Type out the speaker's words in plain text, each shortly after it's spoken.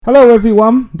Hello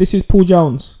everyone, this is Paul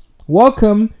Jones.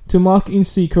 Welcome to Marketing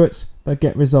Secrets That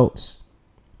Get Results.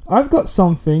 I've got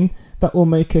something that will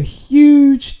make a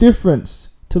huge difference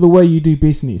to the way you do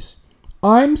business.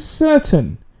 I'm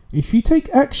certain if you take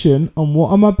action on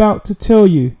what I'm about to tell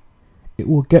you, it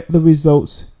will get the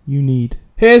results you need.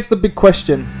 Here's the big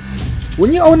question.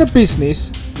 When you own a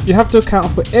business, you have to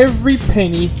account for every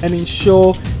penny and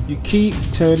ensure you keep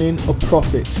turning a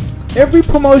profit. Every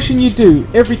promotion you do,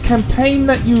 every campaign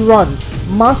that you run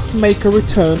must make a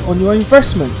return on your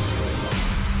investment.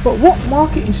 But what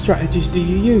marketing strategies do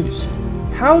you use?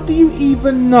 How do you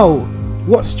even know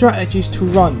what strategies to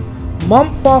run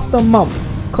month after month,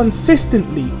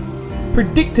 consistently,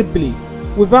 predictably,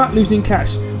 without losing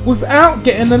cash, without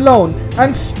getting a loan,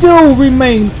 and still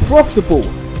remain profitable?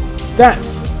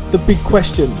 That's the big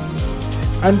question.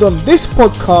 And on this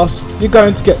podcast, you're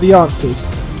going to get the answers.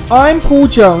 I'm Paul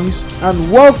Jones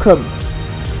and welcome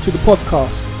to the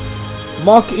podcast,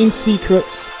 Marketing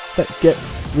Secrets That Get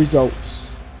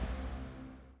Results.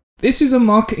 This is a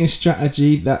marketing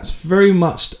strategy that's very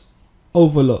much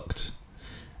overlooked.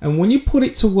 And when you put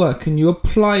it to work and you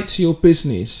apply it to your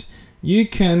business, you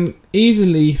can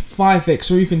easily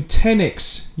 5x or even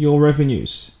 10x your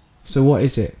revenues. So what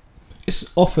is it?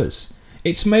 It's offers.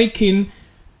 It's making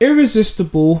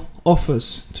irresistible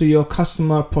offers to your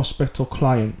customer, prospect or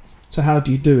client. So how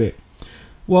do you do it?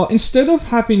 Well, instead of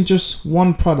having just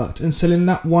one product and selling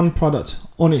that one product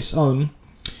on its own,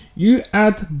 you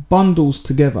add bundles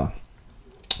together.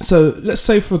 So let's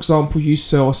say, for example, you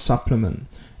sell a supplement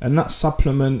and that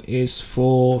supplement is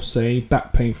for, say,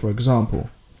 back pain, for example.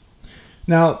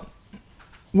 Now,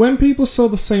 when people sell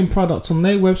the same product on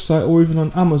their website or even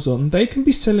on Amazon, they can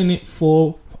be selling it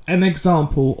for an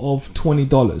example of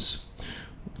 $20.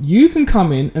 You can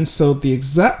come in and sell the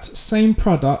exact same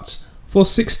product for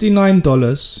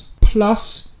 $69,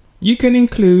 plus you can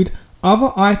include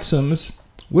other items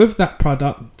with that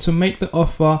product to make the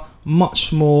offer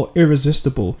much more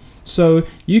irresistible. So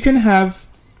you can have,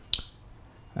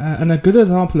 and a good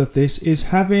example of this is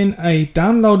having a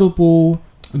downloadable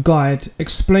guide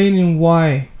explaining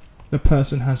why the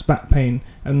person has back pain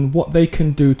and what they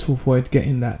can do to avoid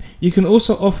getting that. You can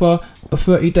also offer a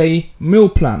 30-day meal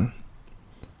plan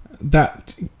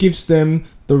that gives them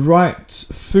the right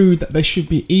food that they should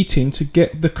be eating to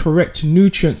get the correct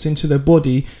nutrients into their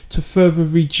body to further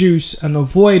reduce and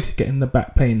avoid getting the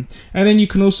back pain. And then you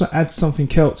can also add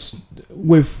something else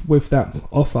with that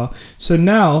offer. So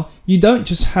now you don't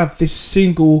just have this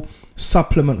single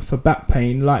supplement for back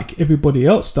pain like everybody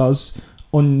else does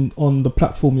on the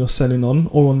platform you're selling on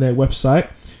or on their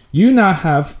website. You now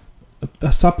have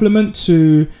a supplement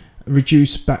to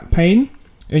reduce back pain,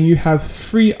 and you have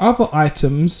 3 other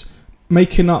items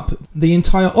making up the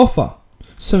entire offer.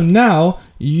 So now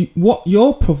what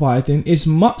you're providing is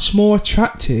much more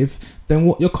attractive than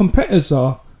what your competitors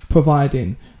are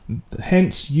providing.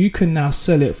 Hence, you can now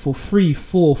sell it for 3,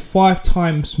 4, 5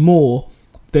 times more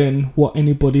than what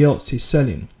anybody else is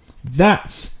selling.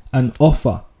 That's an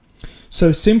offer.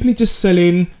 So simply just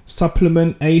selling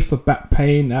supplement A for back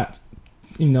pain at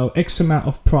X amount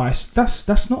of price,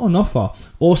 that's not an offer.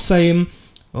 Or saying,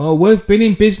 oh, we've been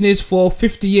in business for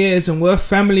 50 years and we're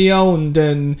family owned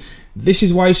and this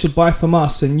is why you should buy from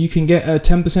us and you can get a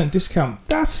 10% discount.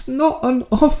 That's not an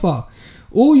offer.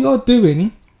 All you're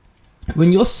doing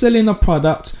when you're selling a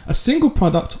product, a single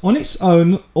product on its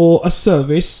own or a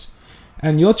service,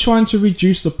 and you're trying to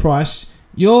reduce the price,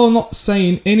 you're not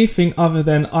saying anything other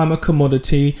than I'm a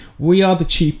commodity, we are the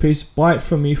cheapest, buy it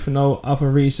from me for no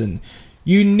other reason.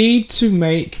 You need to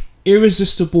make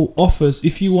irresistible offers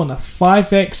if you want to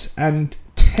 5x and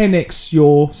 10x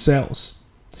your sales.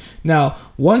 Now,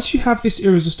 once you have this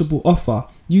irresistible offer,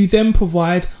 you then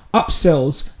provide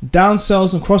upsells,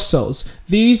 downsells and cross-sells.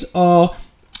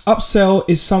 Upsell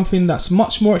is something that's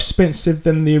much more expensive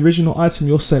than the original item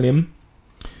you're selling.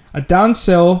 A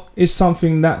downsell is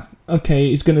something that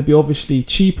is going to be obviously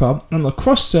cheaper, and a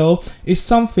cross-sell is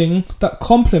something that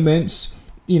complements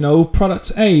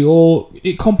product A, or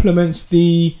it complements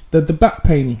the back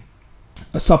pain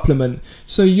supplement.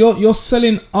 So you're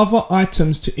selling other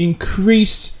items to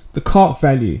increase the cart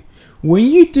value. When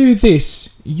you do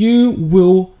this, you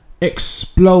will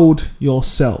explode your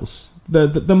sales.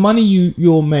 The money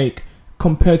you'll make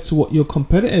compared to what your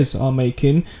competitors are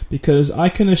making, because I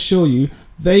can assure you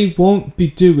they won't be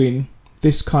doing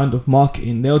this kind of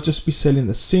marketing. They'll just be selling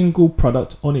a single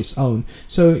product on its own.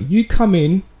 So you come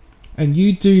in and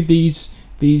you do these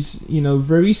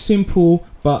very simple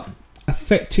but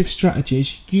effective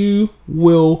strategies, you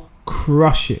will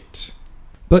crush it.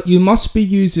 But you must be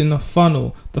using a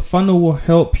funnel. The funnel will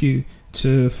help you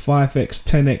to 5x,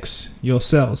 10x your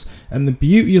sales. And the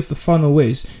beauty of the funnel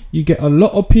is you get a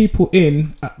lot of people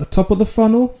in at the top of the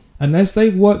funnel, and as they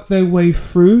work their way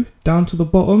through down to the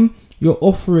bottom, you're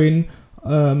offering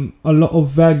a lot of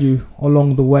value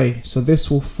along the way. So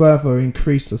this will further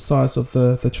increase the size of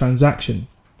the transaction.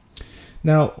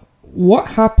 Now, what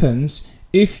happens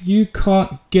if you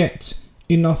can't get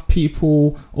enough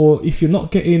people, or if you're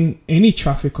not getting any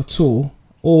traffic at all,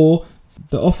 or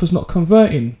the offer's not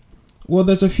converting? Well,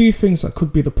 there's a few things that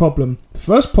could be the problem. The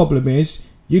first problem is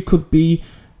you could be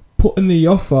putting the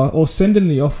offer or sending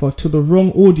the offer to the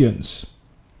wrong audience.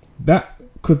 That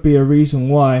could be a reason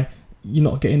why you're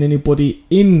not getting anybody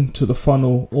into the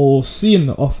funnel or seeing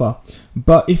the offer.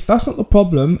 But if that's not the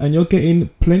problem, and you're getting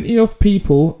plenty of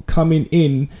people coming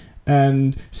in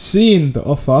and seeing the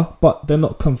offer but they're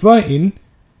not converting,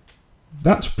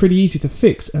 that's pretty easy to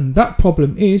fix. And that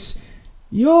problem is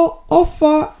your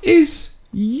offer is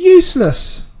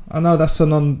useless. I know that's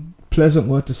an unpleasant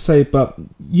word to say, but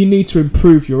you need to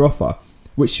improve your offer,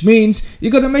 which means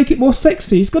you've got to make it more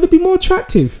sexy. It's got to be more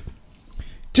attractive.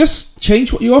 Just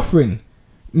change what you're offering.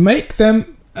 Make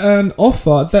them an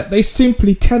offer that they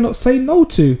simply cannot say no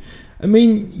to. I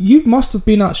mean, you must have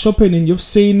been out shopping and you've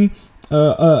seen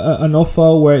an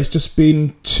offer where it's just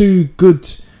been too good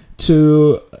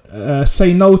to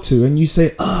say no to, and you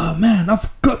say, oh man, I've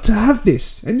got to have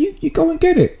this, and you go and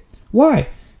get it. Why?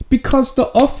 Because the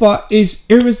offer is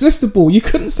irresistible. You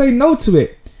couldn't say no to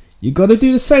it. You got to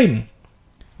do the same.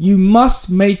 You must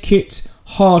make it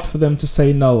hard for them to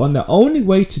say no, and the only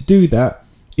way to do that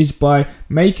is by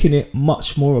making it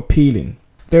much more appealing.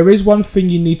 There is one thing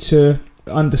you need to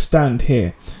understand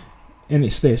here, and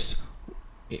it's this.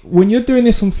 When you're doing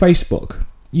this on Facebook,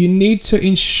 you need to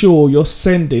ensure you're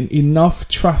sending enough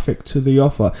traffic to the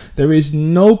offer. There is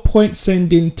no point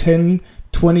sending 10,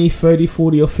 20, 30,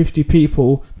 40 or 50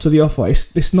 people to the offer.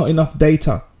 It's not enough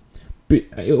data.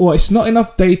 Or it's not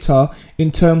enough data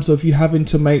in terms of you having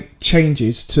to make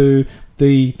changes to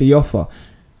the offer.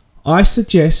 I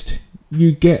suggest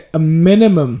you get a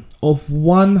minimum of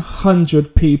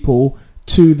 100 people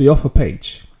to the offer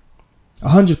page.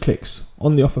 100 clicks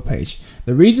on the offer page.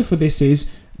 The reason for this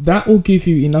is that will give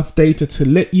you enough data to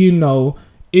let you know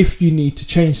if you need to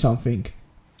change something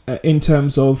in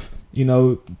terms of,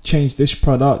 change this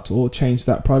product or change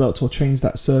that product or change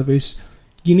that service.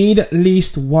 You need at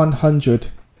least 100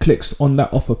 clicks on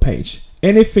that offer page.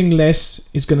 Anything less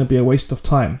is going to be a waste of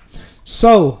time.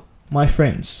 So, my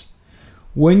friends,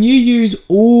 when you use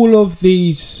all of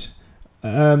these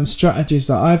strategies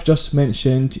that I've just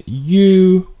mentioned,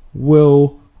 you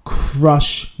will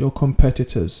crush your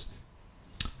competitors.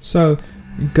 So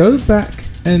go back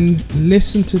and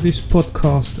listen to this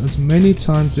podcast as many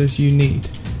times as you need.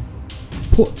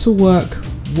 Put to work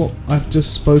what I've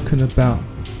just spoken about,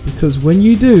 because when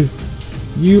you do,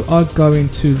 you are going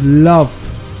to love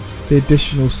the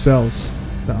additional sales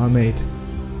that I made.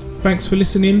 Thanks for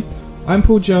listening. I'm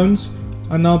Paul Jones,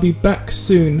 and I'll be back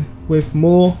soon with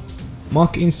more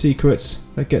marketing secrets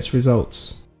that gets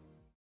results.